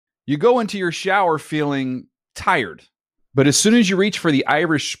You go into your shower feeling tired, but as soon as you reach for the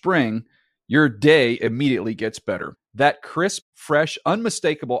Irish Spring, your day immediately gets better. That crisp, fresh,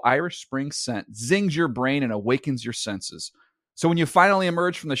 unmistakable Irish Spring scent zings your brain and awakens your senses. So when you finally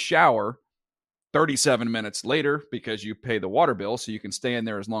emerge from the shower 37 minutes later, because you pay the water bill so you can stay in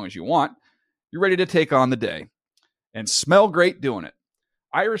there as long as you want, you're ready to take on the day and smell great doing it.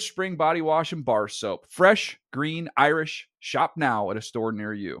 Irish Spring Body Wash and Bar Soap. Fresh, green, Irish. Shop now at a store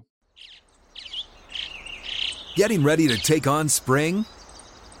near you. Getting ready to take on spring?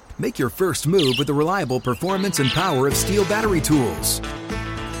 Make your first move with the reliable performance and power of Steel battery tools.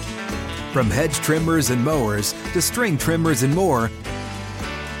 From hedge trimmers and mowers to string trimmers and more,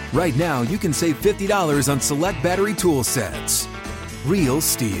 right now you can save $50 on select battery tool sets. Real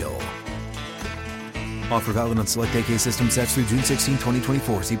Steel. Offer valid on select AK system sets through June 16,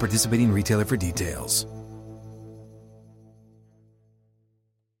 2024. See participating retailer for details.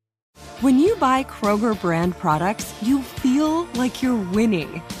 When you buy Kroger brand products, you feel like you're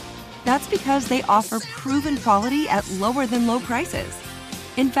winning. That's because they offer proven quality at lower than low prices.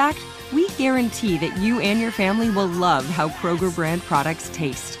 In fact, we guarantee that you and your family will love how Kroger brand products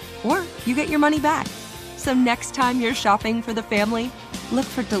taste, or you get your money back. So next time you're shopping for the family, look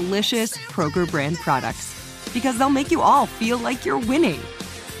for delicious Kroger brand products, because they'll make you all feel like you're winning.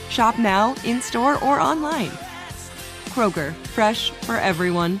 Shop now, in-store, or online. Kroger, fresh for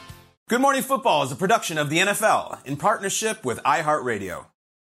everyone. Good Morning Football is a production of the NFL in partnership with iHeartRadio.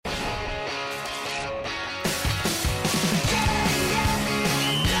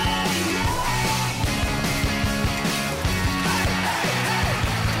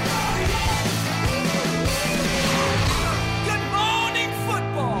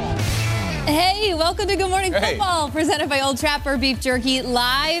 Hey, welcome to Good Morning Football, presented by Old Trapper Beef Jerky,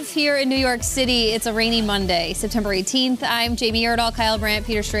 live here in New York City. It's a rainy Monday, September 18th. I'm Jamie Erdahl, Kyle Brandt,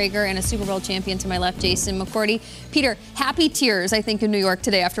 Peter Schrager, and a Super Bowl champion to my left, Jason McCourty. Peter, happy tears, I think, in New York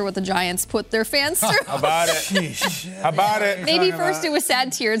today after what the Giants put their fans through. How about it? How about it? Maybe first it was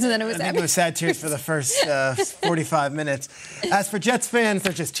sad tears, and then it was happy. I think it was sad tears for the first 45 minutes. As for Jets fans,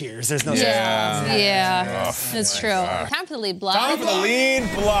 they're just tears. There's no It's true. Time for the lead block. Time for the lead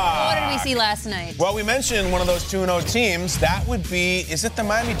block. What did we see last night? Well, we mentioned one of those 2-0 teams. That would be, is it the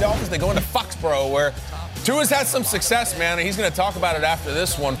Miami Dolphins? They go into Foxborough, where Tua's had some success, man, and he's going to talk about it after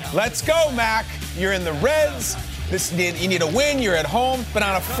this one. Let's go, Mac. You're in the Reds. You need a win. You're at home. But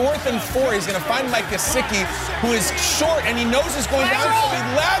on a 4th and 4, he's going to find Mike Gesicki, who is short, and he knows he's going down, so he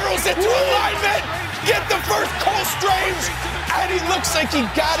laterals it to alignment. Get the first, Cole Strange, and he looks like he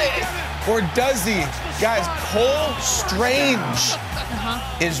got it. Or does he? Guys, Cole Strange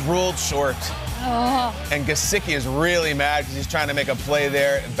is ruled short. And Gesicki is really mad because he's trying to make a play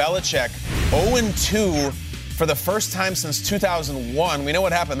there. Belichick, 0-2 for the first time since 2001. We know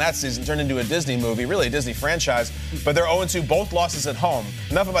what happened that season, turned into a Disney movie, really a Disney franchise. But they're 0-2, both losses at home.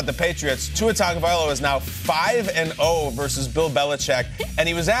 Enough about the Patriots. Tua Tagovailoa is now 5-0 versus Bill Belichick. And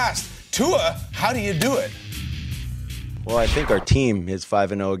he was asked, Tua, how do you do it? Well, I think our team is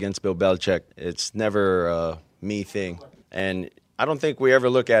 5-0 against Bill Belichick. It's never a me thing. And I don't think we ever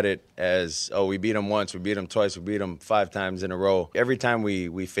look at it as, we beat him once, we beat him twice, we beat him 5 times in a row. Every time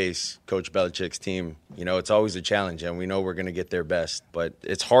we face Coach Belichick's team, it's always a challenge, and we know we're going to get their best. But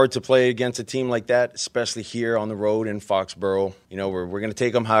it's hard to play against a team like that, especially here on the road in Foxborough. We're going to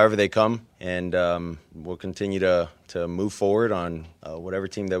take them however they come, and we'll continue to move forward on whatever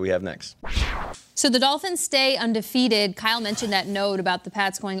team that we have next. So the Dolphins stay undefeated. Kyle mentioned that note about the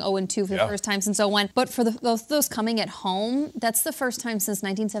Pats going 0-2 for the first time since 2001. But for those coming at home, that's the first time since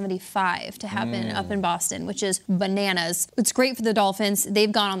 1975 to happen up in Boston, which is bananas. It's great for the Dolphins.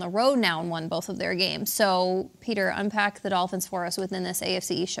 They've gone on the road now and won both of their games. So, Peter, unpack the Dolphins for us within this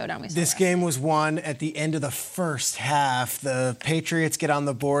AFC East showdown we saw. This game was won at the end of the first half. The Patriots get on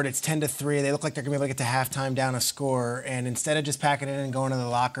the board. It's 10-3. They look like they're going to be able to get to halftime down a score. And instead of just packing it in and going to the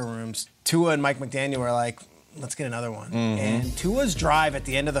locker rooms, Tua and Mike McDaniel were like, let's get another one. And Tua's drive at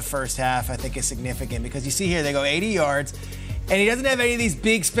the end of the first half, I think, is significant because you see here they go 80 yards, and he doesn't have any of these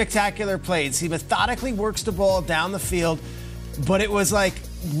big, spectacular plays. He methodically works the ball down the field, but it was like,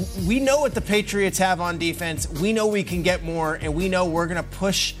 we know what the Patriots have on defense. We know we can get more, and we know we're going to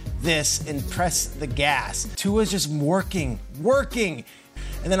push this and press the gas. Tua's just working.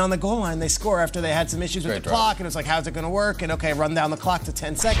 And then on the goal line, they score after they had some issues with the clock. And it's like, how's it going to work? And okay, run down the clock to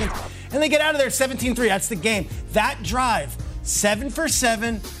 10 seconds. And they get out of there 17-3. That's the game. That drive, 7 for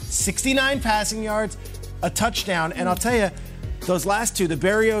 7, 69 passing yards, a touchdown. And I'll tell you, those last two, the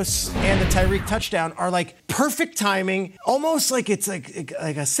Berrios and the Tyreek touchdown, are like perfect timing, almost like it's like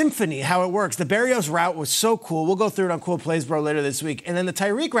a symphony, how it works. The Berrios route was so cool. We'll go through it on Cool Plays Bro later this week. And then the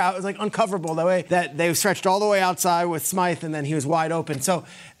Tyreek route was like uncoverable, the way that they stretched all the way outside with Smythe, and then he was wide open. So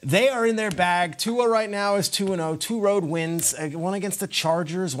they are in their bag. Tua right now is 2-0, 2 road wins, one against the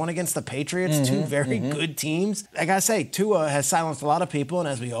Chargers, one against the Patriots, two very good teams. I gotta say, Tua has silenced a lot of people, and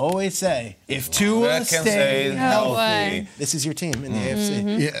as we always say, if Tua stays healthy, this is your team in the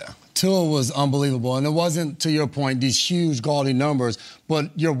AFC. Yeah. Tua was unbelievable. And it wasn't, to your point, these huge, gaudy numbers,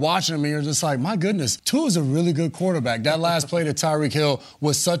 but you're watching him and you're just like, my goodness, Tua's a really good quarterback. That last play to Tyreek Hill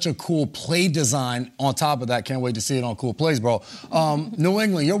was such a cool play design on top of that. Can't wait to see it on Cool Plays, bro. New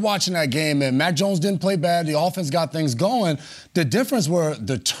England, you're watching that game, and Mac Jones didn't play bad. The offense got things going. The difference were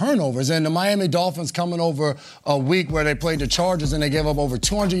the turnovers. And the Miami Dolphins coming over a week where they played the Chargers and they gave up over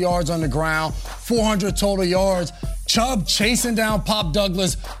 200 yards on the ground, 400 total yards. Chubb chasing down Pop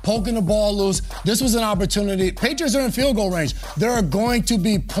Douglas, poking the ball loose. This was an opportunity. Patriots are in field goal range. There are going to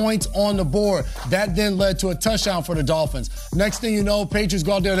be points on the board. That then led to a touchdown for the Dolphins. Next thing you know, Patriots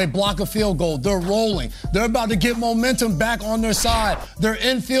go out there, they block a field goal. They're rolling. They're about to get momentum back on their side. They're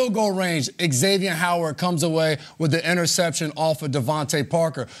in field goal range. Xavier Howard comes away with the interception off of Devontae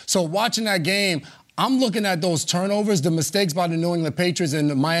Parker. So watching that game, I'm looking at those turnovers, the mistakes by the New England Patriots and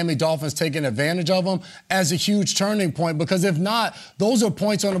the Miami Dolphins taking advantage of them as a huge turning point, because if not, those are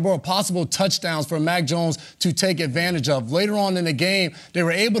points on the board, possible touchdowns for Mac Jones to take advantage of. Later on in the game, they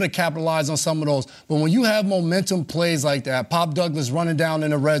were able to capitalize on some of those. But when you have momentum plays like that, Pop Douglas running down in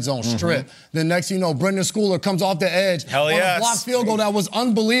the red zone, strip, then next thing you know, Brendan Schooler comes off the edge on a blocked field goal that was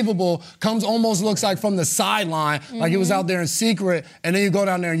unbelievable, comes almost looks like from the sideline, like he was out there in secret, and then you go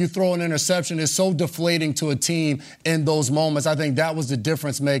down there and you throw an interception. It's so deflating to a team in those moments. I think that was the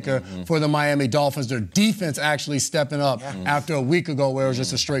difference maker for the Miami Dolphins. Their defense actually stepping up after a week ago where it was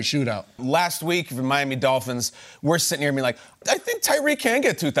just a straight shootout. Last week, the Miami Dolphins, we're sitting here being like, I think Tyreek can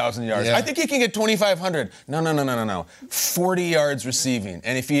get 2,000 yards. I think he can get 2,500. No. 40 yards receiving.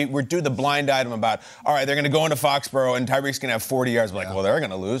 And if you were do the blind item about, all right, they're going to go into Foxborough and Tyreek's going to have 40 yards. We're like, well, they're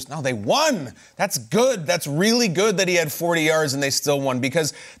going to lose. No, they won. That's good. That's really good that he had 40 yards and they still won,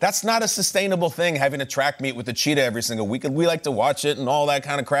 because that's not a sustainable thing, having a track meet with the cheetah every single week. And we like to watch it and all that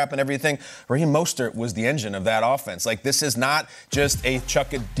kind of crap and everything. Raheem Mostert was the engine of that offense. Like, this is not just a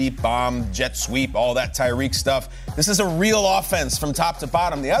chuck a deep bomb, jet sweep, all that Tyreek stuff. This is a real offense from top to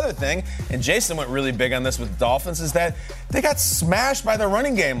bottom. The other thing, and Jason went really big on this with the Dolphins, is that they got smashed by the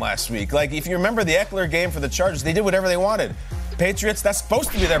running game last week. Like, if you remember the Eckler game for the Chargers, they did whatever they wanted. Patriots, that's supposed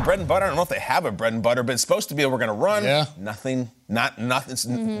to be their bread and butter. I don't know if they have a bread and butter, but it's supposed to be we're going to run. Nothing.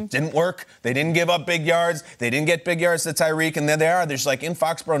 Didn't work. They didn't give up big yards. They didn't get big yards to Tyreek, and there they are. They're just like in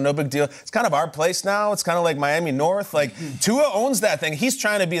Foxborough, no big deal. It's kind of our place now. It's kind of like Miami North. Like, Tua owns that thing. He's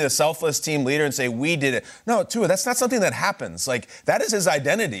trying to be the selfless team leader and say, we did it. No, Tua, that's not something that happens. Like, that is his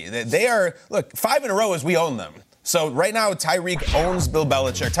identity. They are, look, 5 in a row is we own them. So right now, Tyreek owns Bill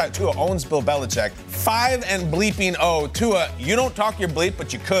Belichick. Tua owns Bill Belichick. 5 and bleeping 0. Tua, you don't talk your bleep,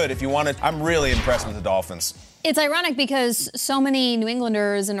 but you could if you wanted. I'm really impressed with the Dolphins. It's ironic because so many New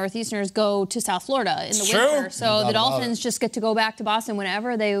Englanders and Northeasterners go to South Florida in the winter. So the Dolphins just get to go back to Boston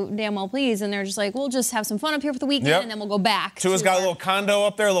whenever they damn well please. And they're just like, we'll just have some fun up here for the weekend, and then we'll go back. Tua's got a little condo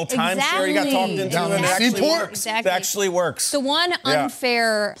up there, a little timeshare he got talked into. And it actually works. The one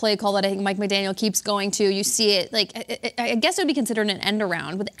unfair play call that I think Mike McDaniel keeps going to, you see it, like, I guess it would be considered an end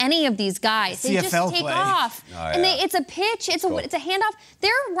around with any of these guys. They just take off. And it's a pitch, it's a handoff.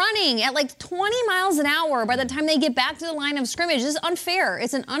 They're running at like 20 miles an hour by the time they get back to the line of scrimmage. This is unfair.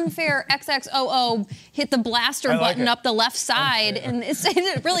 It's an unfair XXOO hit the blaster button up the left side. And it's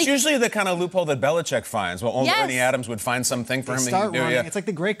really... It's usually the kind of loophole that Belichick finds. Well, only Ernie Adams would find something for him to do. It's like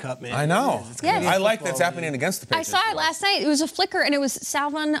the Grey Cup, man. I know. I like that's happening against the Patriots. I saw it last night. It was a flicker, and it was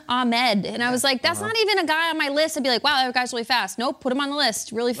Salvon Ahmed. And I was like, that's not even a guy on my list. I'd be like, wow, that guy's really fast. Nope, put him on the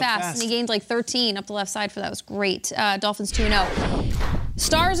list really fast. And he gained like 13 up the left side for that. It was great. Dolphins 2-0.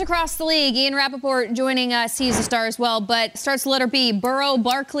 Stars across the league. Ian Rappaport joining us. He's a star as well, but starts the letter B. Burrow,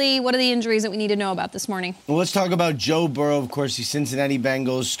 Barkley, what are the injuries that we need to know about this morning? Well, let's talk about Joe Burrow. Of course, the Cincinnati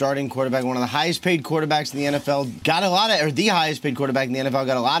Bengals starting quarterback, one of the highest paid quarterbacks in the NFL. The highest paid quarterback in the NFL.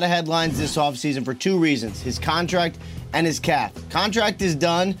 Got a lot of headlines this offseason for 2 reasons. His contract and his calf. Contract is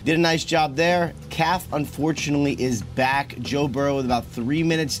done. Did a nice job there. Calf, unfortunately, is back. Joe Burrow with about 3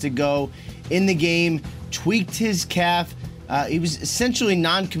 minutes to go in the game. Tweaked his calf. He was essentially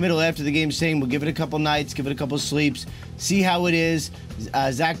non-committal after the game, saying, we'll give it a couple nights, give it a couple sleeps, see how it is.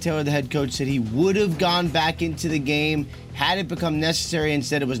 Zach Taylor, the head coach, said he would have gone back into the game had it become necessary.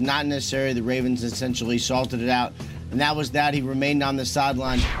 Instead, it was not necessary. The Ravens essentially salted it out and that was that. He remained on the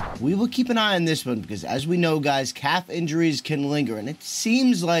sideline. We will keep an eye on this one because, as we know, guys, calf injuries can linger, and it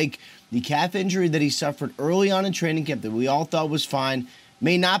seems like the calf injury that he suffered early on in training camp that we all thought was fine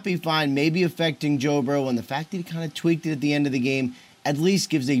may not be fine, may be affecting Joe Burrow, and the fact that he kind of tweaked it at the end of the game at least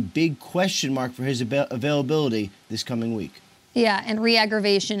gives a big question mark for his availability this coming week. Yeah, and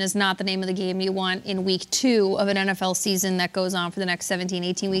re-aggravation is not the name of the game you want in week 2 of an NFL season that goes on for the next 17,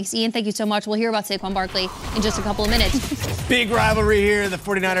 18 weeks. Ian, thank you so much. We'll hear about Saquon Barkley in just a couple of minutes. Big rivalry here. The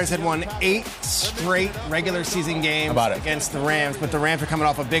 49ers had won 8 straight regular season games against the Rams, but the Rams are coming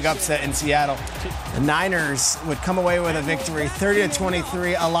off a big upset in Seattle. The Niners would come away with a victory,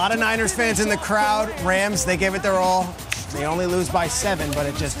 30-23. A lot of Niners fans in the crowd. Rams, they gave it their all. They only lose by 7, but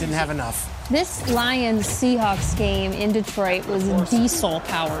it just didn't have enough. This Lions-Seahawks game in Detroit was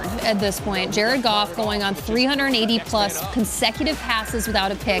diesel-powered at this point. Jared Goff going on 380-plus consecutive passes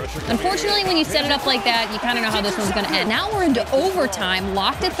without a pick. Unfortunately, when you set it up like that, you kind of know how this one's going to end. Now we're into overtime,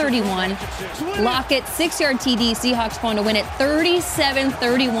 locked at 31. Lockett, 6-yard TD. Seahawks going to win it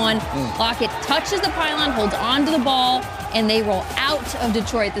 37-31. Lockett touches the pylon, holds on to the ball, and they roll out of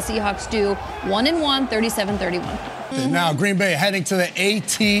Detroit. The Seahawks do 1-1, 37-31. Now, Green Bay heading to the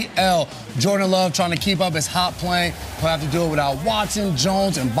ATL. Jordan Love trying to keep up his hot playing. He'll have to do it without Watson,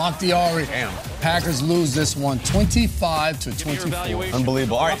 Jones, and Bakhtiari. Damn. Packers lose this one 25-24.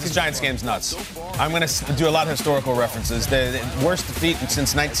 Unbelievable. All right, this Giants game's nuts. I'm going to do a lot of historical references. The worst defeat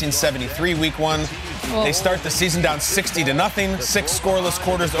since 1973, week 1. They start the season down 60-0. 6 scoreless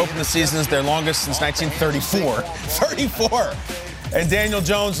quarters to open the season is their longest since 1934. 34! And Daniel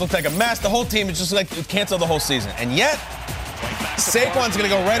Jones looked like a mess. The whole team is just like cancel the whole season. And yet, Saquon's going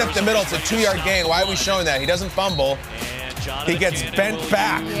to go right up the middle. It's a 2-yard gain. Why are we showing that? He doesn't fumble. He gets bent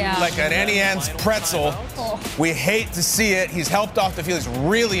back like an Annie Ann's pretzel. We hate to see it. He's helped off the field. He's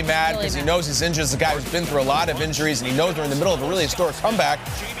really mad because he knows he's injured. He's a guy who's been through a lot of injuries, and he knows they're in the middle of a really historic comeback.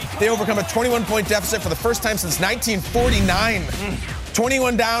 They overcome a 21-point deficit for the first time since 1949.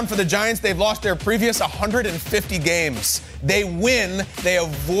 21 down for the Giants. They've lost their previous 150 games. They win. They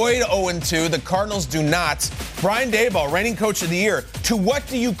avoid 0-2. The Cardinals do not. Brian Daboll, reigning coach of the year. To what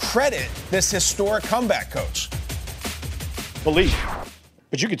do you credit this historic comeback, coach? Belief.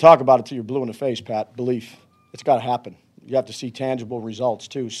 But you can talk about it till you're blue in the face, Pat. Belief. It's got to happen. You have to see tangible results,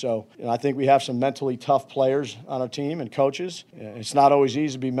 too. So I think we have some mentally tough players on our team and coaches. It's not always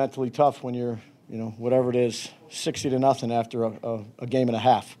easy to be mentally tough when you're, whatever it is, 60-0 after a game and a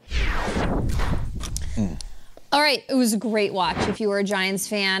half. All right, it was a great watch if you were a Giants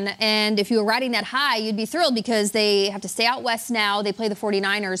fan. And if you were riding that high, you'd be thrilled because they have to stay out west now. They play the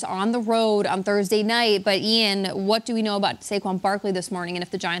 49ers on the road on Thursday night. But, Ian, what do we know about Saquon Barkley this morning and if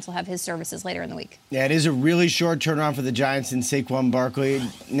the Giants will have his services later in the week? Yeah, it is a really short turnaround for the Giants and Saquon Barkley.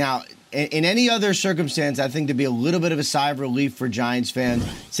 Now, in any other circumstance, I think there'd be a little bit of a sigh of relief for Giants fans.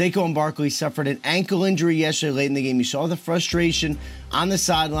 Saquon Barkley suffered an ankle injury yesterday late in the game. You saw the frustration on the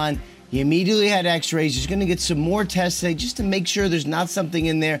sideline. He immediately had x-rays. He's going to get some more tests today just to make sure there's not something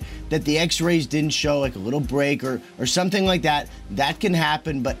in there that the x-rays didn't show, like a little break or something like that. That can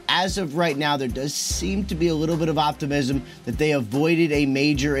happen, but as of right now, there does seem to be a little bit of optimism that they avoided a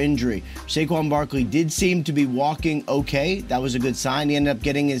major injury. Saquon Barkley did seem to be walking okay. That was a good sign. He ended up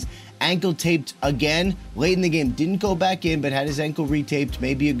getting his ankle taped again late in the game. Didn't go back in, but had his ankle retaped.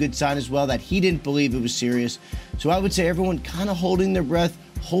 Maybe a good sign as well that he didn't believe it was serious. So I would say everyone kind of holding their breath,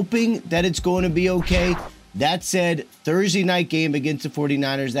 hoping that it's going to be okay. That said, Thursday night game against the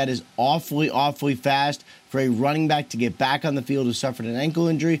 49ers, that is awfully fast for a running back to get back on the field who suffered an ankle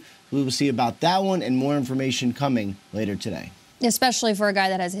injury. We will see about that one and more information coming later today. Especially for a guy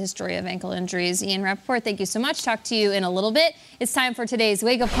that has a history of ankle injuries. Ian Rappaport, thank you so much. Talk to you in a little bit. It's time for today's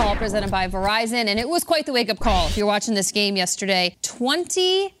Wake Up Call presented by Verizon. And it was quite the wake-up call if you're watching this game yesterday.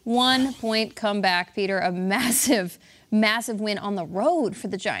 21-point comeback, Peter. A massive win on the road for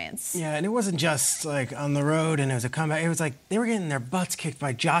the Giants. Yeah, and it wasn't just like on the road and it was a comeback. It was like they were getting their butts kicked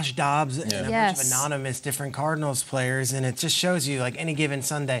by Josh Dobbs and a bunch of anonymous different Cardinals players, and it just shows you like any given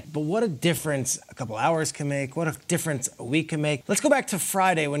Sunday. But what a difference a couple hours can make, what a difference a week can make. Let's go back to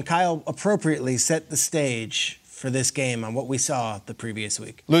Friday when Kyle appropriately set the stage for this game on what we saw the previous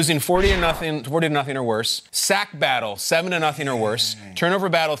week. Losing 40-0 or worse. Sack battle, 7-0 or worse. Turnover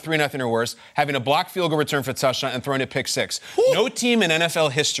battle, 3-0 or worse. Having a blocked field goal return for a touchdown and throwing a pick six. No team in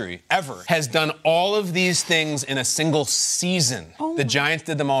NFL history ever has done all of these things in a single season. The Giants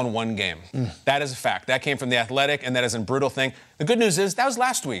did them all in one game. That is a fact. That came from The Athletic, and that is a brutal thing. The good news is that was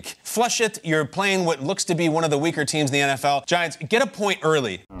last week. Flush it. You're playing what looks to be one of the weaker teams in the NFL. Giants, get a point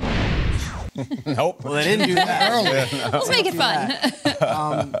early. Nope. Well, they didn't do that early. Let's make it fun.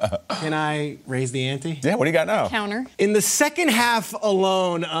 Can I raise the ante? Yeah, what do you got now? Counter. In the second half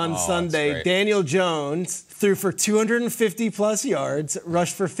alone on Sunday, Daniel Jones threw for 250-plus yards,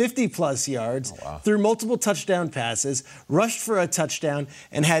 rushed for 50-plus yards, threw multiple touchdown passes, rushed for a touchdown,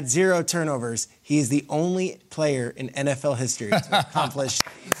 and had 0 turnovers. He is the only player in NFL history to accomplish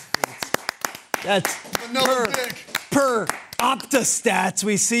these feats. That's per Opta stats.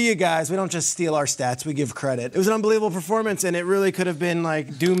 We see you guys. We don't just steal our stats. We give credit. It was an unbelievable performance, and it really could have been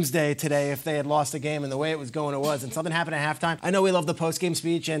like doomsday today if they had lost a game, and the way it was going, it was. And something happened at halftime. I know we love the post-game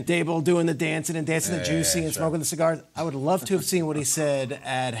speech and Dable doing the dancing and dancing the juicy and smoking the cigars. I would love to have seen what he said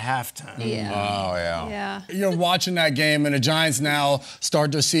at halftime. Yeah. Oh, yeah. You're watching that game, and the Giants now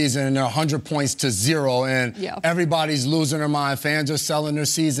start their season, and they're 100 points to 0, and everybody's losing their mind. Fans are selling their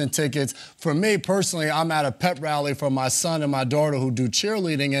season tickets. For me, personally, I'm at a pep rally for my son and my daughter who do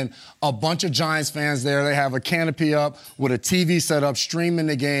cheerleading, and a bunch of Giants fans there. They have a canopy up with a TV set up streaming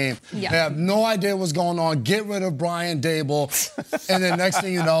the game. They have no idea what's going on. Get rid of Brian Dable. And then next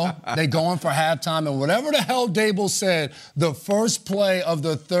thing you know, they go in for halftime, and whatever the hell Dable said, the first play of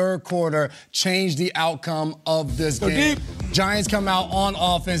the third quarter changed the outcome of this game. Giants come out on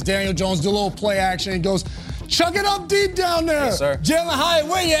offense. Daniel Jones do a little play action. He goes, chuck it up deep down there. Yes, sir. Jalen Hyatt,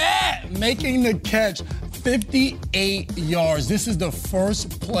 where you at? Making the catch. 58 yards. This is the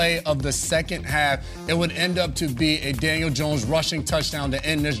first play of the second half. It would end up to be a Daniel Jones rushing touchdown to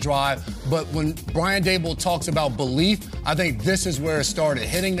end this drive. But when Brian Dable talks about belief, I think this is where it started.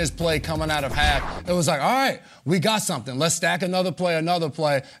 Hitting this play coming out of half, it was like, all right, we got something. Let's stack another play,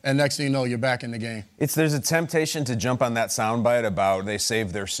 and next thing you know, you're back in the game. There's a temptation to jump on that soundbite about they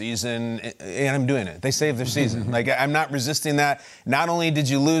saved their season, and I'm doing it. They saved their season. Like, I'm not resisting that. Not only did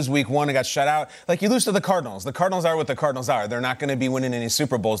you lose week 1 and got shut out, like, you lose to the Cardinals. The Cardinals are what the Cardinals are. They're not going to be winning any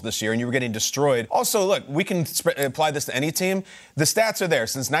Super Bowls this year, and you were getting destroyed. Also, look, we can apply this to any team. The stats are there.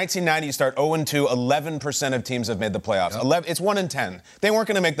 Since 1990, you start 0-2, 11% of teams have made the playoffs. 11, it's 1 in 10. They weren't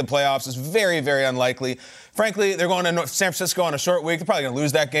going to make the playoffs. It's very, very unlikely. Frankly, they're going to San Francisco on a short week. They're probably going to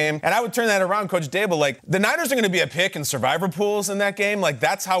lose that game. And I would turn that around, Coach Dable. Like, the Niners are going to be a pick in survivor pools in that game. Like,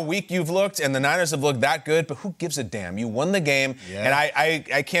 that's how weak you've looked, and the Niners have looked that good. But who gives a damn? You won the game. And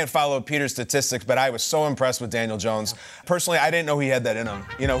I can't follow Peter's statistics, but I was so impressed with Daniel Jones. Personally, I didn't know he had that in him.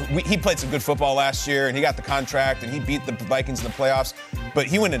 You know, he played some good football last year, and he got the contract, and he beat the Vikings in the playoffs. But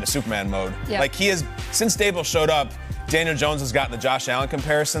he went into Superman mode. Like, he has, since Dable showed up, Daniel Jones has gotten the Josh Allen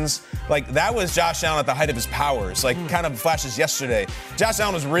comparisons. Like, that was Josh Allen at the height of his powers. Like, kind of flashes yesterday. Josh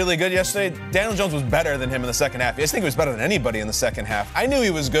Allen was really good yesterday. Daniel Jones was better than him in the second half. I just think he was better than anybody in the second half. I knew he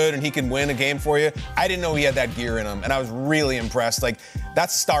was good and he could win a game for you. I didn't know he had that gear in him, and I was really impressed. Like,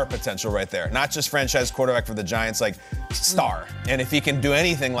 that's star potential right there. Not just franchise quarterback for the Giants, like, star. And if he can do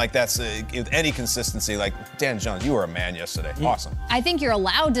anything like that with any consistency, like, Dan Jones, you were a man yesterday. Awesome. I think you're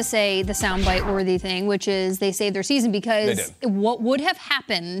allowed to say the soundbite worthy thing, which is they saved their season, because what would have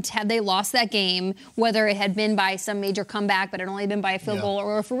happened had they lost that game, whether it had been by some major comeback, but it only been by a field goal,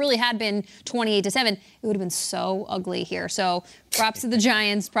 or if it really had been 28-7, it would have been so ugly here. So props to the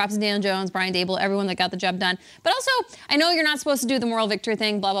Giants, props to Daniel Jones, Brian Dable, everyone that got the job done. But also, I know you're not supposed to do the moral victory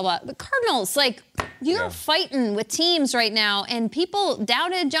thing, blah, blah, blah. The Cardinals, like, you're fighting with teams right now, and people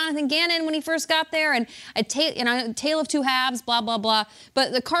doubted Jonathan Gannon when he first got there, and a tale of two halves, blah, blah, blah.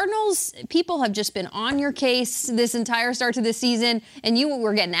 But the Cardinals, people have just been on your case this entire start to this season, and you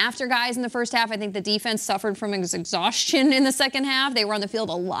were getting after guys in the first half. I think the defense suffered from exhaustion in the second half. They were on the field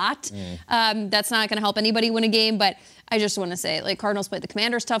a lot. That's not going to help anybody win a game, but I just want to say, like, Cardinals played the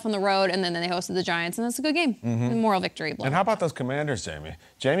Commanders tough on the road, and then they hosted the Giants, and that's a good game. Moral victory. And how about those Commanders, Jamie?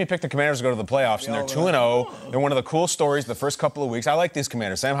 Jamie picked the Commanders to go to the playoffs, and they're 2-0. They're one of the cool stories the first couple of weeks. I like these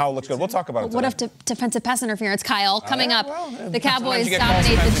Commanders. Sam Howell looks good. We'll talk about it today. What if defensive pass interference, Kyle? Coming up, the Cowboys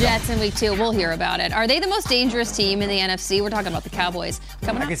dominate the Jets in week 2. We'll hear about it. Are they the most dangerous team in the NFC? We're talking about the Cowboys.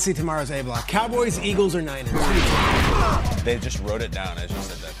 Coming up. I can see tomorrow's A-block. Cowboys, Eagles, or Niners? They just wrote it down as you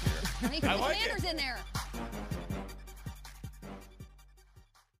said that, Peter. I like Commanders in there.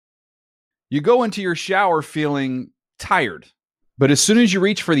 You go into your shower feeling tired, but as soon as you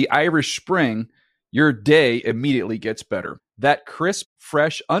reach for the Irish Spring, your day immediately gets better. That crisp,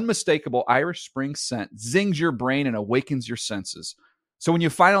 fresh, unmistakable Irish Spring scent zings your brain and awakens your senses. So when you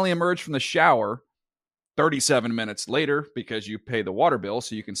finally emerge from the shower, 37 minutes later, because you pay the water bill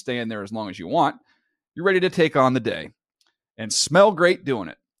so you can stay in there as long as you want, you're ready to take on the day and smell great doing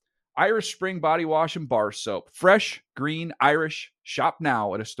it. Irish Spring Body Wash and Bar Soap. Fresh, green, Irish. Shop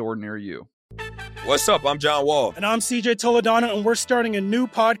now at a store near you. What's up? I'm John Wall. And I'm CJ Toledano, and we're starting a new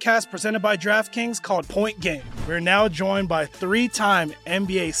podcast presented by DraftKings called Point Game. We're now joined by 3-time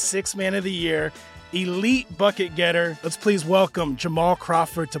NBA Sixth Man of the Year elite bucket getter. Let's please welcome Jamal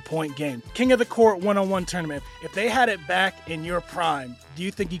Crawford to Point Game. King of the Court one-on-one tournament. If they had it back in your prime, do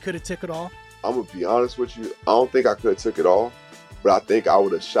you think you could have took it all? I'm going to be honest with you. I don't think I could have took it all, but I think I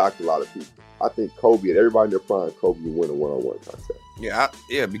would have shocked a lot of people. I think Kobe and everybody in their prime, Kobe would win a one-on-one contest. Yeah,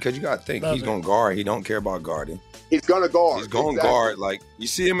 because you got to think, he's going to guard. He don't care about guarding. He's going to guard. He's going to guard. Like, you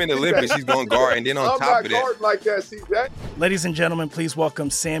see him in the Olympics, he's going to guard. And then on top of that. I'm not guarding like that, CJ. Ladies and gentlemen, please welcome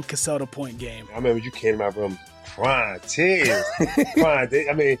Sam Cassell to Point Game. I remember you came out from crying, tears, crying.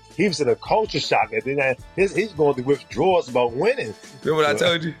 I mean, he was in a culture shock. And then he's going through withdrawals about winning. Remember what I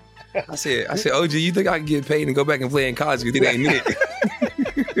told you? I said, OG, you think I can get paid and go back and play in college because it ain't it?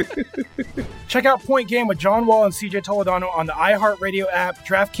 Check out Point Game with John Wall and CJ Toledano on the iHeartRadio app,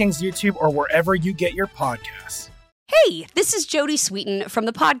 DraftKings YouTube, or wherever you get your podcasts. Hey, this is Jodie Sweetin from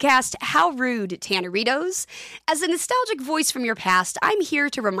the podcast How Rude, Tanneritos. As a nostalgic voice from your past, I'm here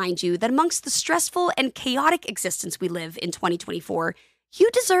to remind you that amongst the stressful and chaotic existence we live in 2024, you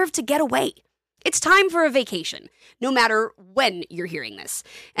deserve to get away. It's time for a vacation, no matter when you're hearing this.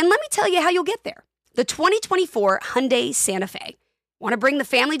 And let me tell you how you'll get there. The 2024 Hyundai Santa Fe. Want to bring the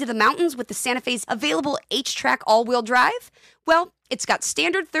family to the mountains with the Santa Fe's available H-Track all-wheel drive? Well, it's got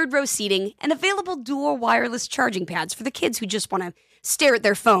standard third-row seating and available dual wireless charging pads for the kids who just want to stare at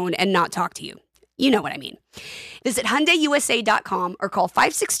their phone and not talk to you. You know what I mean. Visit HyundaiUSA.com or call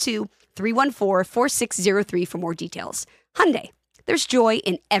 562-314-4603 for more details. Hyundai, there's joy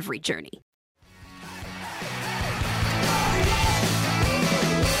in every journey.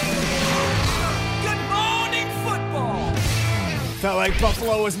 Felt like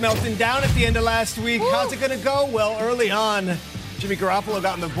Buffalo was melting down at the end of last week. Woo. How's it going to go? Well, early on, Jimmy Garoppolo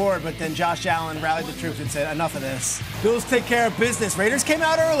got on the board, but then Josh Allen rallied the troops and said, enough of this. Bills take care of business. Raiders came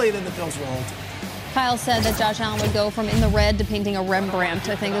out early, then the Bills rolled. Kyle said that Josh Allen would go from in the red to painting a Rembrandt,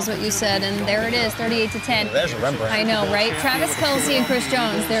 I think is what you said. And there it is, 38-10. There's a Rembrandt. I know, right? Travis Kelce and Chris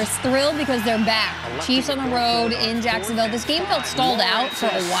Jones, they're thrilled because they're back. Chiefs on the road in Jacksonville. This game felt stalled out for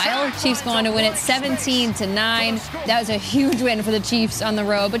a while. Chiefs go on to win it 17-9. That was a huge win for the Chiefs on the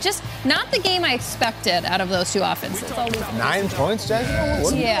road, but just not the game I expected out of those two offenses. 9 points,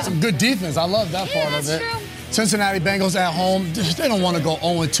 Jacksonville? Yeah. Some good defense. I love that part of it. True. Cincinnati Bengals at home. They don't want to go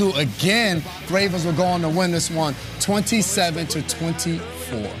 0-2 again. Ravens will go on to win this one 27-24.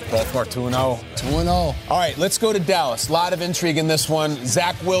 Baltimore 2-0. 2-0. All right, let's go to Dallas. A lot of intrigue in this one.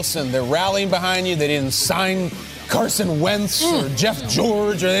 Zach Wilson, they're rallying behind you. They didn't sign Carson Wentz or Jeff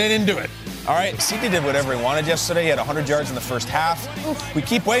George, or they didn't do it. All right, CD did whatever he wanted yesterday. He had 100 yards in the first half. We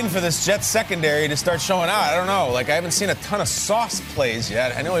keep waiting for this Jets secondary to start showing out. I don't know. Like, I haven't seen a ton of sauce plays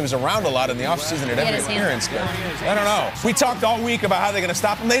yet. I know he was around a lot in the offseason at every appearance. But I don't know. We talked all week about how they're going to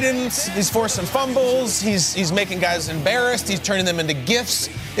stop him. They didn't. He's forcing fumbles. He's making guys embarrassed. He's turning them into gifts.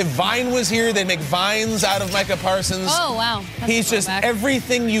 If Vine was here, they'd make vines out of Micah Parsons. Oh, wow. He's just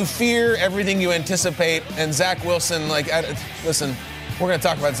everything you fear, everything you anticipate. And Zach Wilson, listen, we're going to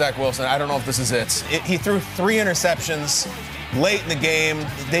talk about Zach Wilson. I don't know if this is it. He threw 3 interceptions late in the game.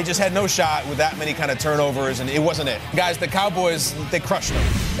 They just had no shot with that many kind of turnovers, and it wasn't it. Guys, the Cowboys, they crushed them.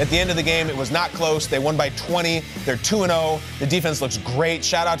 At the end of the game, it was not close. They won by 20. They're 2-0. The defense looks great.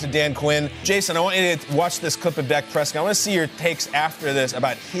 Shout out to Dan Quinn. Jason, I want you to watch this clip of Dak Prescott. I want to see your takes after this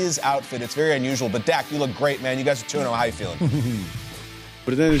about his outfit. It's very unusual, but Dak, you look great, man. You guys are 2-0. How you feeling?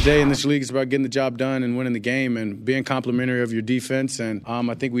 But at the end of the day, in this league, it's about getting the job done and winning the game and being complimentary of your defense. And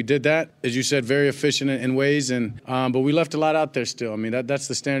I think we did that, as you said, very efficient in ways. But we left a lot out there still. I mean, that's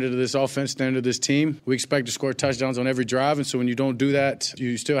the standard of this offense, standard of this team. We expect to score touchdowns on every drive. And so when you don't do that,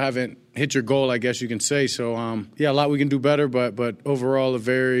 you still haven't hit your goal, I guess you can say. So, a lot we can do better. But overall, a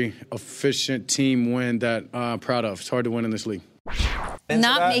very efficient team win that I'm proud of. It's hard to win in this league.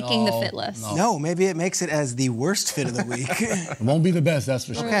 Not making the fit list. No, maybe it makes it as the worst fit of the week. It won't be the best, that's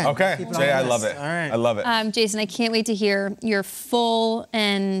for sure. Okay. Jay, I love it. All right. I love it. Jason, I can't wait to hear your full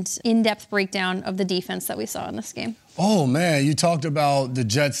and in-depth breakdown of the defense that we saw in this game. Oh, man, you talked about the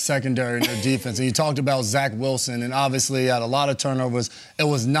Jets secondary and their defense, and you talked about Zach Wilson, and obviously had a lot of turnovers. It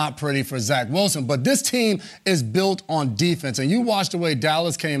was not pretty for Zach Wilson, but this team is built on defense, and you watched the way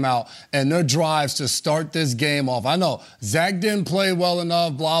Dallas came out and their drives to start this game off. I know Zach didn't play well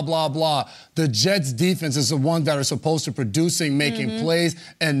enough, blah, blah, blah. The Jets defense is the ones that are supposed to producing, making plays,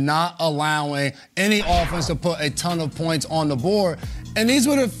 and not allowing any offense to put a ton of points on the board. And these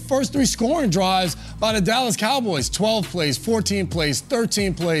were the first 3 scoring drives by the Dallas Cowboys. 12 plays, 14 plays,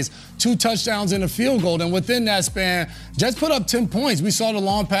 13 plays, 2 touchdowns and a field goal. And within that span, Jets put up 10 points. We saw the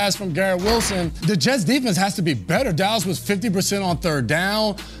long pass from Garrett Wilson. The Jets defense has to be better. Dallas was 50% on third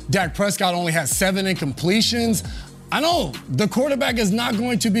down. Dak Prescott only had 7 incompletions. I know the quarterback is not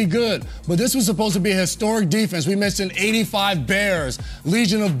going to be good, but this was supposed to be a historic defense. We mentioned 85 Bears,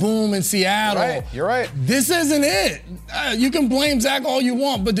 Legion of Boom in Seattle. You're right. This isn't it. You can blame Zach all you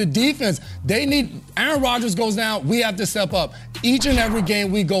want, but the defense, they need. Aaron Rodgers goes down, we have to step up. Each and every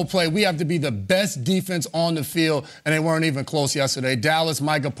game we go play, we have to be the best defense on the field, and they weren't even close yesterday. Dallas,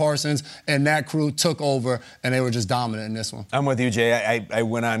 Micah Parsons, and that crew took over, and they were just dominant in this one. I'm with you, Jay. I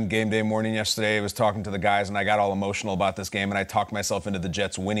went on game day morning yesterday. I was talking to the guys, and I got all emotional about this game, and I talked myself into the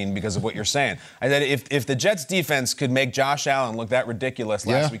Jets winning because of what you're saying. I said if the Jets defense could make Josh Allen look that ridiculous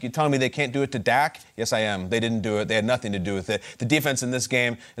last week, you're telling me they can't do it to Dak? Yes, I am. They didn't do it. They had nothing to do with it. The defense in this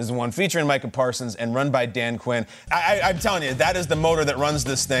game is the one featuring Micah Parsons and run by Dan Quinn. I'm telling you, that is the motor that runs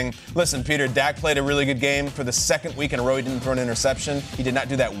this thing. Listen, Peter, Dak played a really good game. For the second week in a row, he didn't throw an interception. He did not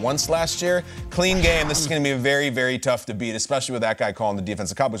do that once last year. Clean game. This is going to be very, very tough to beat, especially with that guy calling the defense.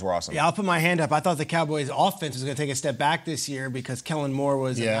 The Cowboys were awesome. Yeah, I'll put my hand up. I thought the Cowboys' offense was going to take a step back this year because Kellen Moore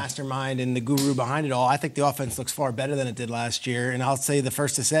was a mastermind and the guru behind it all. I think the offense looks far better than it did last year, and I'll say the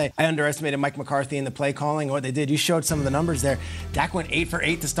first to say, I underestimated Mike McCarthy in the play calling and what they did. You showed some of the numbers there. Dak went 8 for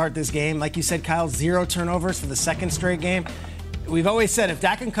 8 to start this game. Like you said, Kyle, 0 turnovers for the second straight game. We've always said if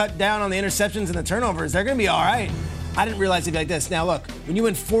Dak can cut down on the interceptions and the turnovers, they're going to be all right. I didn't realize it'd be like this. Now, look, when you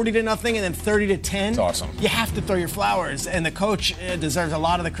win 40-0 and then 30-10, it's awesome. You have to throw your flowers, and the coach deserves a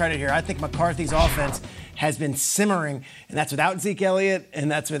lot of the credit here. I think McCarthy's offense has been simmering, and that's without Zeke Elliott,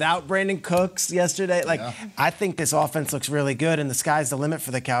 and that's without Brandon Cooks yesterday. I think this offense looks really good, and the sky's the limit for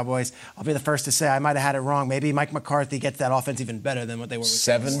the Cowboys. I'll be the first to say I might have had it wrong. Maybe Mike McCarthy gets that offense even better than what they were with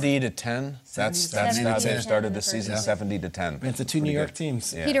 70-10? That's how they started the season, 70-10. It's the two New York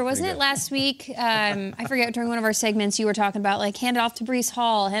teams. Yeah, Peter, wasn't it last week, I forget, during one of our segments, you were talking about, hand it off to Breece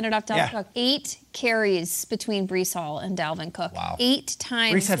Hall, hand it off to Dalvin Cook. 8 carries between Breece Hall and Dalvin Cook. Wow. 8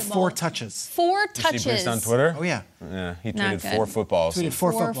 times. Breece had 4 touches. 4 touches. You see Breece on Twitter? Oh, yeah. Yeah, he tweeted 4 footballs. Tweeted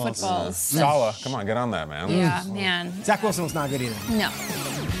 4 footballs. Salah, come on, get on that, man. Yeah, man. Zach Wilson was not good either. No.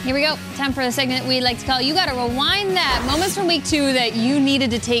 Here we go. Time for the segment we like to call You Gotta Rewind That. Moments from week 2 that you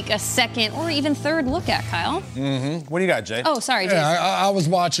needed to take a second or even third look at, Kyle. Mm-hmm. What do you got, Jay? Oh, sorry, Jay. Yeah, I was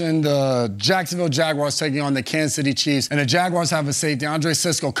watching the Jacksonville Jaguars taking on the Kansas City Chiefs, and the Jaguars have a safety. Andre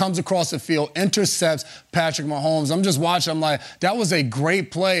Sisco comes across the field, intercepts Patrick Mahomes. I'm just watching. I'm like, that was a great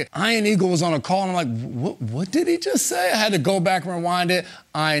play. Iron Eagle was on a call, and I'm like, what did he just say? I had to go back and rewind it.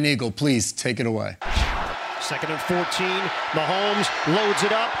 Iron Eagle, please take it away. 2nd and 14. Mahomes loads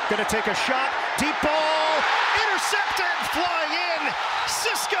it up. Going to take a shot. Deep ball. Intercepted. Flying in.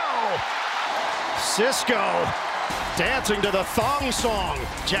 Sisco dancing to the thong song.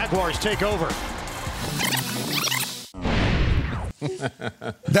 Jaguars take over.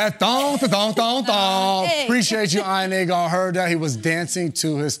 That thong. Hey. Appreciate you, Iron Eagle. I heard that he was dancing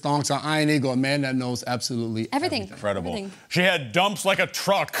to his thong song. Iron Eagle, a man that knows absolutely everything. Incredible. Everything. She had dumps like a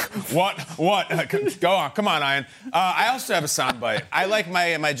truck. What? Go on. Come on, Ian. I also have a soundbite. I like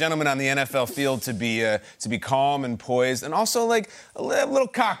my gentleman on the NFL field to be calm and poised and also like a little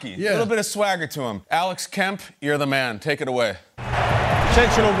cocky. A little bit of swagger to him. Alex Kemp, you're the man. Take it away.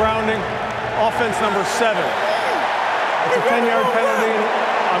 Intentional grounding. Offense number 7. It's a 10-yard penalty.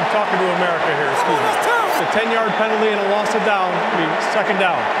 I'm talking to America here, excuse me. It's a 10-yard penalty and a loss of down. Second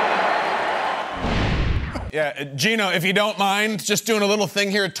down. Yeah, Gino, if you don't mind, just doing a little thing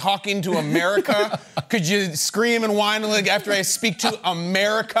here, talking to America. Could you scream and whine after I speak to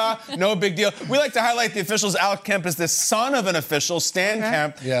America? No big deal. We like to highlight the officials. Alex Kemp is the son of an official, Stan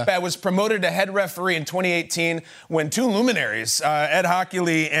Kemp, that was promoted to head referee in 2018 when 2 luminaries, Ed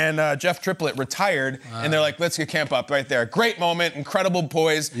Hockley and Jeff Triplett, retired. And they're like, let's get Kemp up right there. Great moment, incredible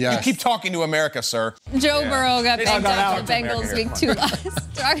poise. You keep talking to America, sir. Joe Burrow got banged up the Bengals week 2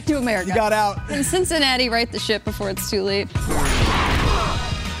 loss. Talking to America. You got out. In Cincinnati, right the ship before it's too late.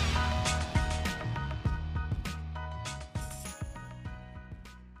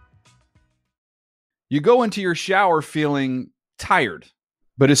 You go into your shower feeling tired,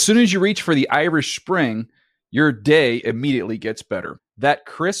 but as soon as you reach for the Irish Spring, your day immediately gets better. That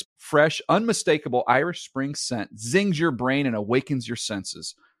crisp, fresh, unmistakable Irish Spring scent zings your brain and awakens your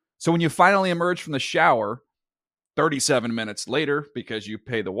senses. So when you finally emerge from the shower, 37 minutes later, because you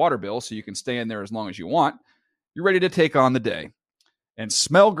pay the water bill so you can stay in there as long as you want, you're ready to take on the day and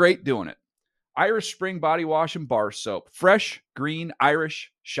smell great doing it. Irish Spring Body Wash and Bar Soap. Fresh, green,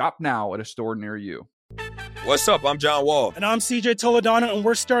 Irish. Shop now at a store near you. What's up? I'm John Wall. And I'm CJ Toledano, and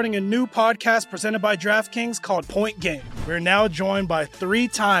we're starting a new podcast presented by DraftKings called Point Game. We're now joined by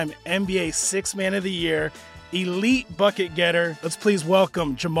 3-time NBA Sixth Man of the Year, elite bucket getter. Let's please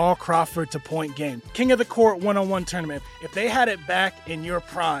welcome Jamal Crawford to Point Game. King of the Court one-on-one tournament. If they had it back in your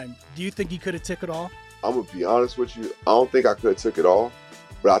prime, do you think he could have took it all? I'm going to be honest with you. I don't think I could have took it all,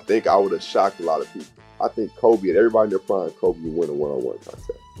 but I think I would have shocked a lot of people. I think Kobe and everybody in their prime, Kobe would win a one-on-one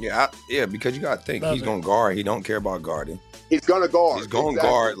contest. Yeah, because you got to think, he's going to guard. He don't care about guarding. He's going to guard. He's going to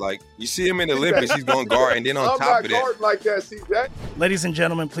guard. Like, you see him in the Olympics, he's going to guard. And then on top of that. I'm not guarding like that, CJ. Ladies and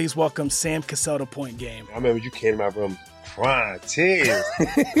gentlemen, please welcome Sam Cassell to Point Game. I remember you came to my room crying, tears,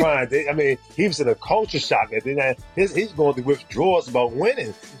 crying. I mean, he was in a culture shock. And then he's going through withdrawals about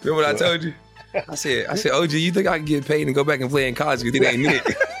winning. Remember what I told you? I said, OG, you think I can get paid and go back and play in college? You think that ain't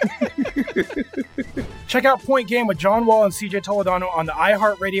it? Check out Point Game with John Wall and CJ Toledano on the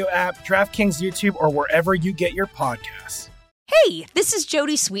iHeartRadio app, DraftKings YouTube, or wherever you get your podcasts. Hey, this is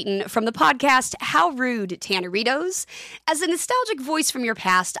Jody Sweeten from the podcast How Rude, Tanneritos. As a nostalgic voice from your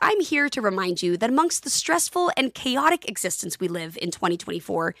past, I'm here to remind you that amongst the stressful and chaotic existence we live in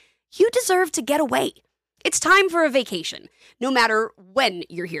 2024, you deserve to get away. It's time for a vacation, no matter when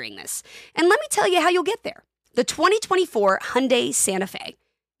you're hearing this. And let me tell you how you'll get there. The 2024 Hyundai Santa Fe.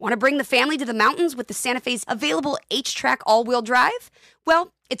 Want to bring the family to the mountains with the Santa Fe's available H-Track all-wheel drive?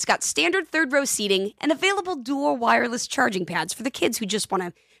 Well, it's got standard third-row seating and available dual wireless charging pads for the kids who just want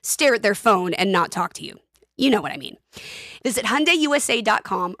to stare at their phone and not talk to you. You know what I mean. Visit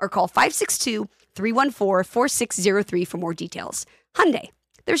HyundaiUSA.com or call 562-314-4603 for more details. Hyundai,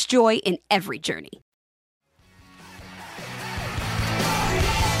 there's joy in every journey.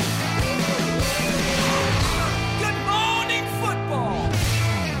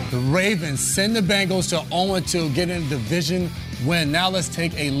 The Ravens send the Bengals to 0-2, get in a division win. Now let's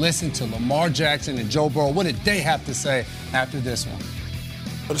take a listen to Lamar Jackson and Joe Burrow. What did they have to say after this one?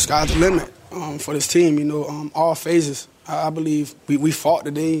 The sky's the limit for this team, all phases. I believe we fought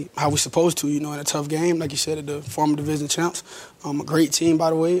today how we're supposed to, in a tough game, like you said, at the former division champs. A great team, by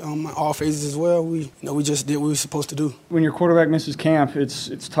the way, all phases as well. We just did what we were supposed to do. When your quarterback misses camp,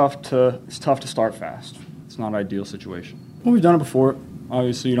 it's tough to start fast. It's not an ideal situation. Well, we've done it before.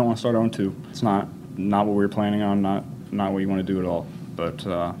 Obviously, you don't want to start 0-2. It's not what we were planning on, not what you want to do at all. But,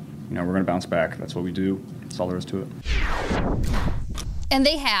 we're going to bounce back. That's what we do. That's all there is to it. And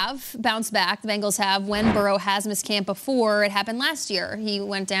they have bounced back. The Bengals have when Burrow has missed camp before. It happened last year. He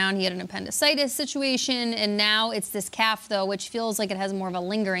went down. He had an appendicitis situation. And now it's this calf, though, which feels like it has more of a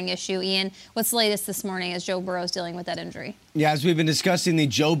lingering issue. Ian, what's the latest this morning as Joe Burrow's dealing with that injury? Yeah, as we've been discussing the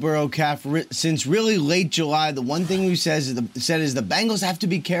Joe Burrow calf since really late July, the one thing we've said is the Bengals have to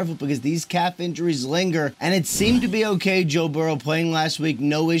be careful because these calf injuries linger. And it seemed to be okay. Joe Burrow playing last week,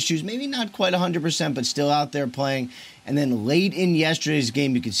 no issues. Maybe not quite 100%, but still out there playing. And then late in yesterday's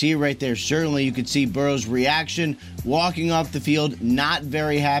game, you could see it right there. Certainly, you could see Burrow's reaction, walking off the field, not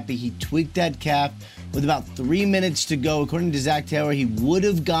very happy. He tweaked that calf with about 3 minutes to go. According to Zach Taylor, he would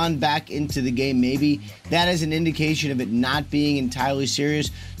have gone back into the game. Maybe that is an indication of it not being entirely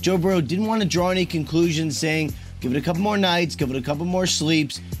serious. Joe Burrow didn't want to draw any conclusions, saying, give it a couple more nights, give it a couple more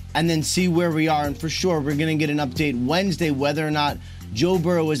sleeps, and then see where we are. And for sure, we're going to get an update Wednesday whether or not Joe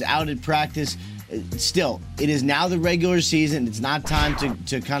Burrow is out at practice. Still, it is now the regular season. It's not time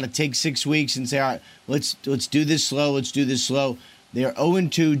to kind of take 6 weeks and say, all right, let's do this slow. Let's do this slow. They are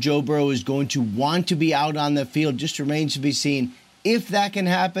 0-2. Joe Burrow is going to want to be out on the field. Just remains to be seen if that can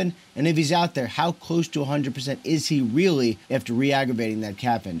happen. And if he's out there, how close to 100% is he really after re-aggravating that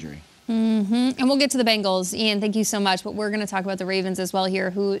calf injury? Mm-hmm. And we'll get to the Bengals. Ian, thank you so much. But we're going to talk about the Ravens as well here,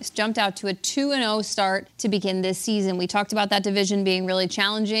 who jumped out to a 2-0 start to begin this season. We talked about that division being really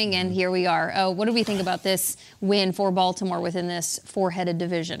challenging, and here we are. What do we think about this win for Baltimore within this four-headed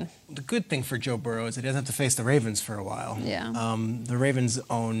division? The good thing for Joe Burrow is he doesn't have to face the Ravens for a while. Yeah. The Ravens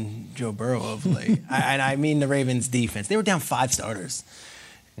own Joe Burrow of late. And I mean the Ravens defense. They were down 5 starters.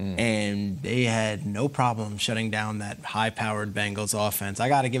 And they had no problem shutting down that high-powered Bengals offense. I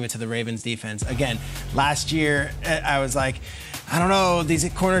got to give it to the Ravens defense. Again, last year, I was like, I don't know, these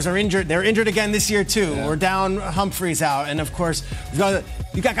corners are injured. They're injured again this year, too. Yeah. We're down, Humphrey's out. And, of course, you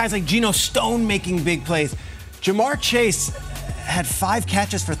got guys like Geno Stone making big plays. Jamar Chase had 5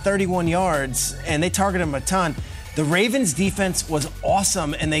 catches for 31 yards, and they targeted him a ton. The Ravens defense was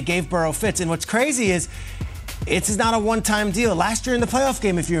awesome, and they gave Burrow fits. And what's crazy is, it's not a one-time deal. Last year in the playoff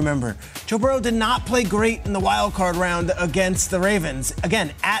game, if you remember, Joe Burrow did not play great in the wild card round against the Ravens.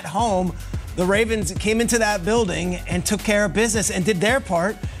 Again, at home, the Ravens came into that building and took care of business and did their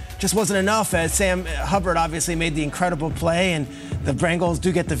part. Just wasn't enough, as Sam Hubbard obviously made the incredible play, and the Bengals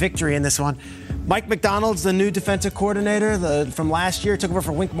do get the victory in this one. Mike McDonald's the new defensive coordinator from last year, took over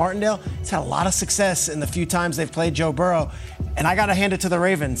for Wink Martindale. He's had a lot of success in the few times they've played Joe Burrow. And I got to hand it to the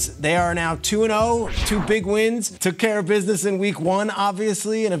Ravens. They are now 2-0, 2 big wins. Took care of business in week 1,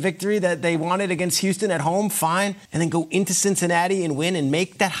 obviously, in a victory that they wanted against Houston at home, fine. And then go into Cincinnati and win and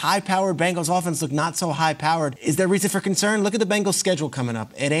make that high-powered Bengals offense look not so high-powered. Is there reason for concern? Look at the Bengals schedule coming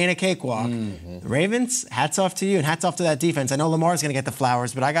up. It ain't a cakewalk. The Ravens, hats off to you and hats off to that defense. I know Lamar's going to get the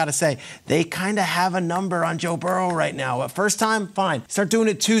flowers, but I got to say, they kind of have a number on Joe Burrow right now. First time, fine. Start doing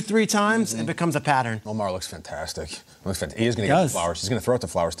it 2-3 times, it becomes a pattern. Lamar looks fantastic. He is going to get the flowers. He's going to throw it to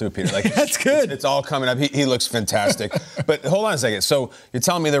flowers too, Peter. Like, that's good. It's all coming up. He looks fantastic. But hold on a second. So you're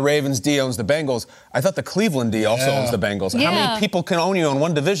telling me the Ravens D owns the Bengals. I thought the Cleveland D also owns the Bengals. Yeah. How many people can own you in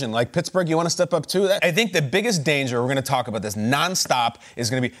one division? Like Pittsburgh, you want to step up too? I think the biggest danger, we're going to talk about this nonstop, is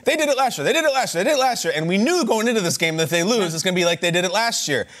going to be, they did it last year, they did it last year, they did it last year. And we knew going into this game that if they lose, it's going to be like they did it last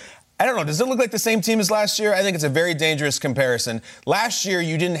year. I don't know. Does it look like the same team as last year? I think it's a very dangerous comparison. Last year,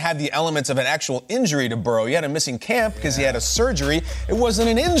 you didn't have the elements of an actual injury to Burrow. You had a missing camp because he had a surgery. It wasn't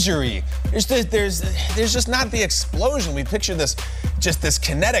an injury. There's just not the explosion. We picture this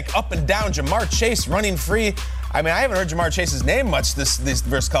kinetic up and down Jamar Chase running free. I mean, I haven't heard Jamar Chase's name much this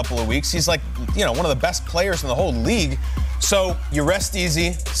first couple of weeks. He's like, one of the best players in the whole league. So you rest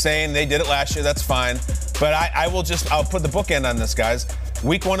easy saying they did it last year. That's fine. But I'll put the bookend on this, guys.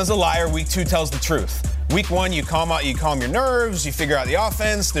 Week 1 is a liar. Week 2 tells the truth. Week 1, you calm your nerves. You figure out the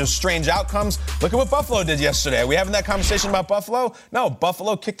offense. There's strange outcomes. Look at what Buffalo did yesterday. Are we having that conversation about Buffalo? No,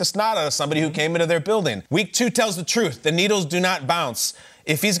 Buffalo kicked the snot out of somebody who came into their building. Week 2 tells the truth. The needles do not bounce.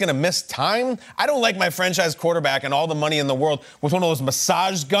 If he's going to miss time, I don't like my franchise quarterback and all the money in the world with one of those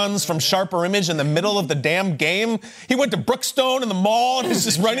massage guns from Sharper Image in the middle of the damn game. He went to Brookstone in the mall and is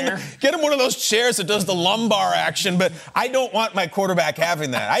just running. Get him one of those chairs that does the lumbar action, but I don't want my quarterback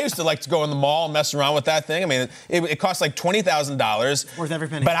having that. I used to like to go in the mall and mess around with that thing. I mean, it costs like $20,000. Worth every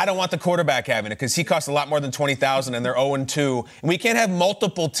penny. But I don't want the quarterback having it because he costs a lot more than $20,000 and they're 0-2. And we can't have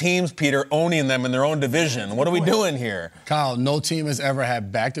multiple teams, Peter, owning them in their own division. What are we doing here? Kyle, no team has ever had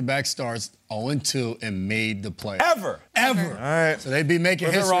back-to-back starts 0-2 and made the play. Ever. All right. So they'd be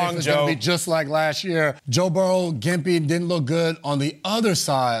making history wrong, if it's Joe. going to be just like last year. Joe Burrow, Gimpy didn't look good. On the other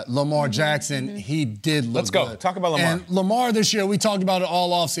side, Lamar Jackson, he did look good. Let's go. Talk about Lamar. And Lamar this year, we talked about it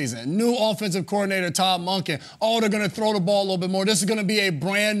all offseason. New offensive coordinator, Todd Monken. They're going to throw the ball a little bit more. This is going to be a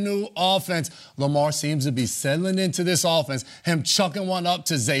brand new offense. Lamar seems to be settling into this offense. Him chucking one up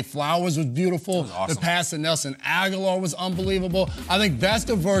to Zay Flowers was beautiful. Awesome. The pass to Nelson Aguilar was unbelievable. I think that's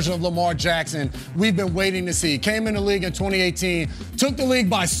the version of Lamar Jackson we've been waiting to see. Came in the league in 2018, took the league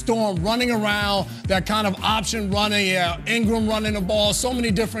by storm, running around, that kind of option running, Ingram running the ball, so many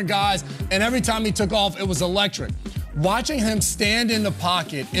different guys, and every time he took off, it was electric. Watching him stand in the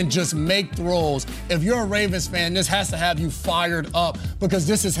pocket and just make throws, if you're a Ravens fan, this has to have you fired up because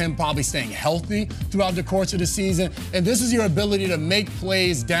this is him probably staying healthy throughout the course of the season, and this is your ability to make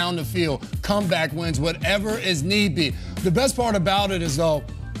plays down the field, comeback wins, whatever is need be. The best part about it is, though,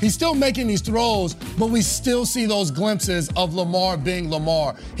 he's still making these throws, but we still see those glimpses of Lamar being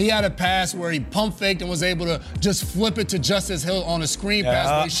Lamar. He had a pass where he pump faked and was able to just flip it to Justice Hill on a screen pass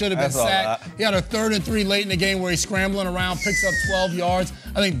where he should have been sacked. He had a 3rd and 3 late in the game where he's scrambling around, picks up 12 yards.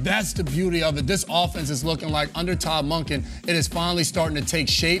 I think that's the beauty of it. This offense is looking like under Todd Monken, it is finally starting to take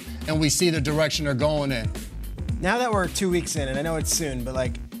shape, and we see the direction they're going in. Now that we're 2 weeks in, and I know it's soon, but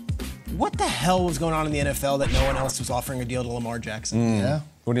what the hell was going on in the NFL that no one else was offering a deal to Lamar Jackson? Yeah.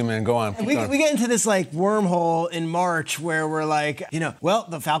 What do you mean? Go on. We get into this wormhole in March where we're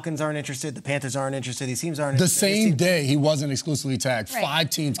the Falcons aren't interested, the Panthers aren't interested, these teams aren't interested. The same day he wasn't exclusively tagged. Right. 5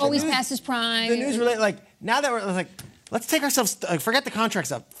 teams. Always past his prime. The news now that we're let's take ourselves, forget the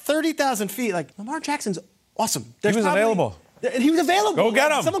contracts up, 30,000 feet. Lamar Jackson's awesome. He was available. He was available. Go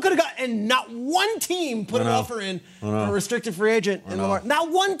get him. Someone could have got, and not one team put an offer in for a restricted free agent in Lamar. Not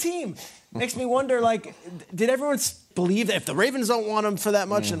one team. Makes me wonder, did everyone believe that if the Ravens don't want him for that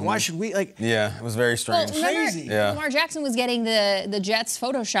much, then why should we? Yeah, it was very strange. Well, crazy. Lamar Jackson was getting the Jets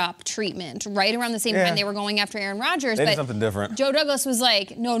Photoshop treatment right around the same time they were going after Aaron Rodgers. They did but something different. Joe Douglas was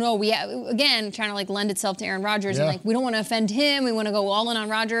like, no, we again trying to lend itself to Aaron Rodgers and we don't want to offend him. We want to go all in on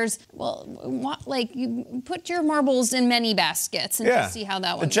Rodgers. Well, you put your marbles in many baskets and just see how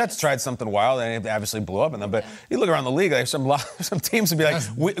that one. The Jets tried something wild and it obviously blew up in them. But you look around the league, some teams would be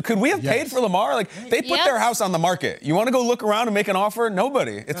like, could we have paid for Lamar? They put their house on the market. You want to go look around and make an offer?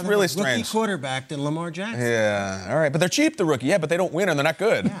 Nobody. It's really strange. Rookie quarterback than Lamar Jackson. Yeah. All right. But they're cheap, the rookie. Yeah, but they don't win and they're not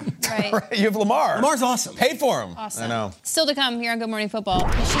good. Yeah. Right. You have Lamar. Lamar's awesome. Pay for him. Awesome. I know. Still to come here on Good Morning Football.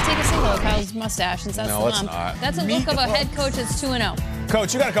 You should take a single of Kyle's mustache since that's the it's mom. not. That's a look of a head coach that's 2-0.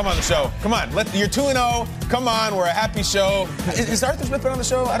 Coach, you got to come on the show. Come on. You're 2-0. Come on. We're a happy show. Is Arthur Smith been on the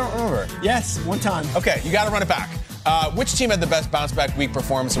show? I don't remember. Yes, one time. Okay, you got to run it back. Which team had the best bounce back week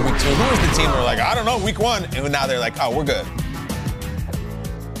performance in week 2? Who was the team that were like, I don't know, week 1, and now they're like, oh, we're good?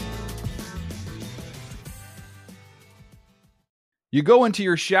 You go into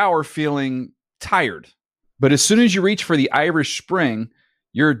your shower feeling tired, but as soon as you reach for the Irish Spring,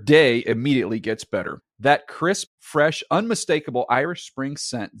 your day immediately gets better. That crisp, fresh, unmistakable Irish Spring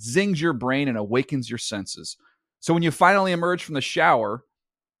scent zings your brain and awakens your senses. So when you finally emerge from the shower,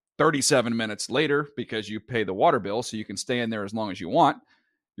 37 minutes later, because you pay the water bill so you can stay in there as long as you want,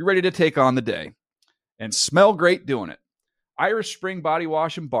 you're ready to take on the day and smell great doing it. Irish Spring Body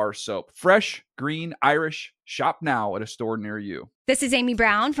Wash and Bar Soap. Fresh, green, Irish. Shop now at a store near you. This is Amy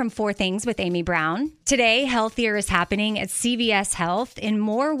Brown from 4 Things with Amy Brown. Today, healthier is happening at CVS Health in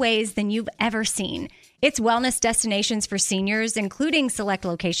more ways than you've ever seen. It's wellness destinations for seniors, including select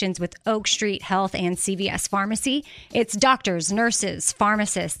locations with Oak Street Health and CVS Pharmacy. It's doctors, nurses,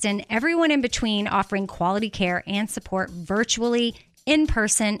 pharmacists, and everyone in between offering quality care and support virtually, in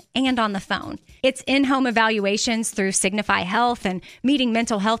person, and on the phone. It's in-home evaluations through Signify Health and meeting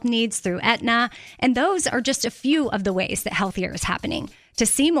mental health needs through Aetna. And those are just a few of the ways that healthier is happening. To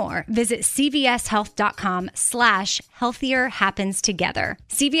see more, visit cvshealth.com/healthier happens together.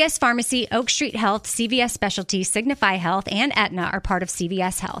 CVS Pharmacy, Oak Street Health, CVS Specialty, Signify Health, and Aetna are part of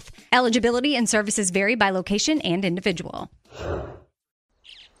CVS Health. Eligibility and services vary by location and individual.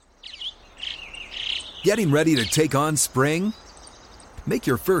 Getting ready to take on spring? Make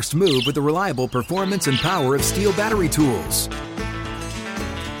your first move with the reliable performance and power of Steel battery tools.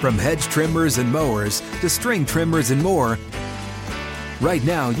 From hedge trimmers and mowers to string trimmers and more, right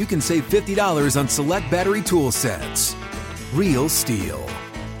now you can save $50 on select battery tool sets. Real Steel.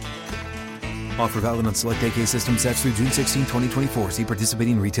 Offer valid on select AK system sets through June 16, 2024. See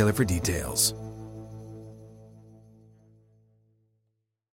participating retailer for details.